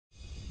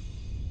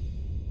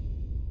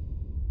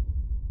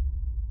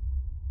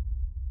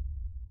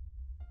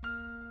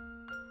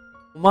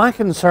My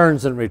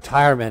concerns in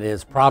retirement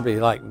is probably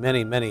like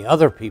many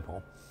other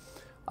people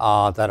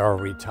that are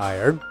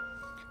retired,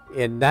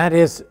 and that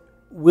is,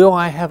 will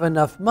I have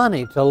enough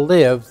money to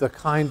live the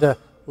kind of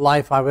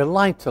life I would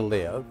like to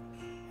live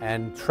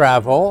and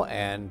travel,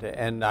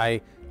 and I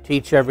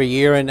teach every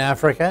year in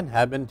Africa and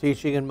have been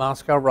teaching in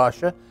Moscow,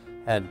 Russia,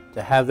 and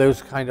to have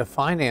those kind of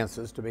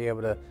finances to be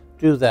able to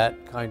do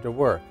that kind of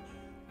work.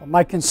 Well,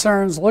 my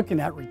concerns looking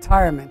at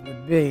retirement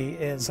would be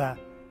is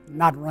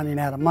not running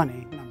out of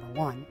money, number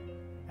one,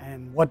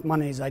 and what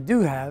monies I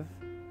do have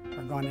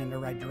are going in the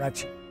right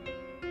direction.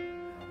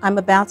 I'm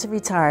about to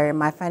retire.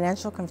 My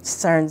financial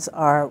concerns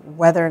are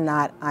whether or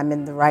not I'm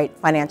in the right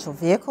financial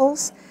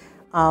vehicles,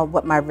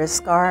 what my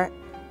risks are,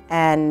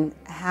 and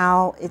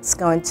how it's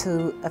going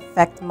to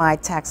affect my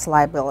tax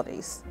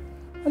liabilities.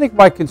 I think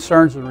my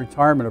concerns in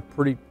retirement are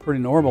pretty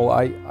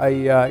normal.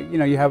 You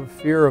know, you have a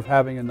fear of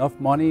having enough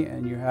money,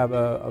 and you have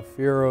a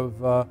fear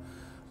of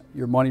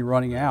your money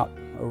running out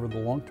over the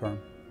long term.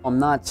 I'm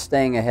not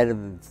staying ahead of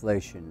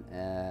inflation,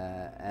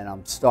 and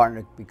I'm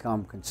starting to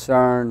become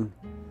concerned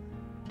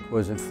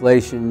because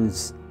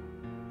inflation's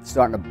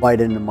starting to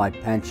bite into my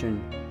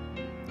pension.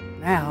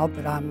 Now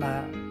that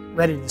I'm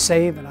ready to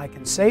save and I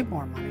can save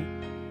more money,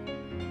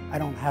 I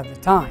don't have the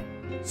time.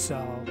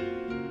 So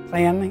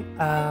planning,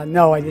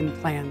 no, I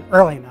didn't plan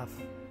early enough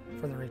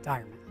for the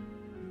retirement.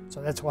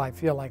 So that's why I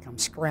feel like I'm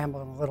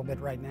scrambling a little bit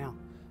right now.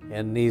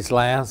 In these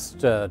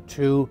last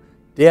two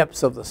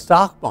dips of the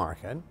stock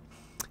market,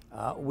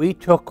 we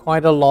took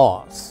quite a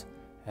loss,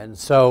 and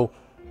so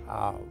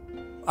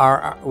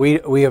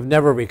we have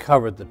never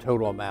recovered the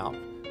total amount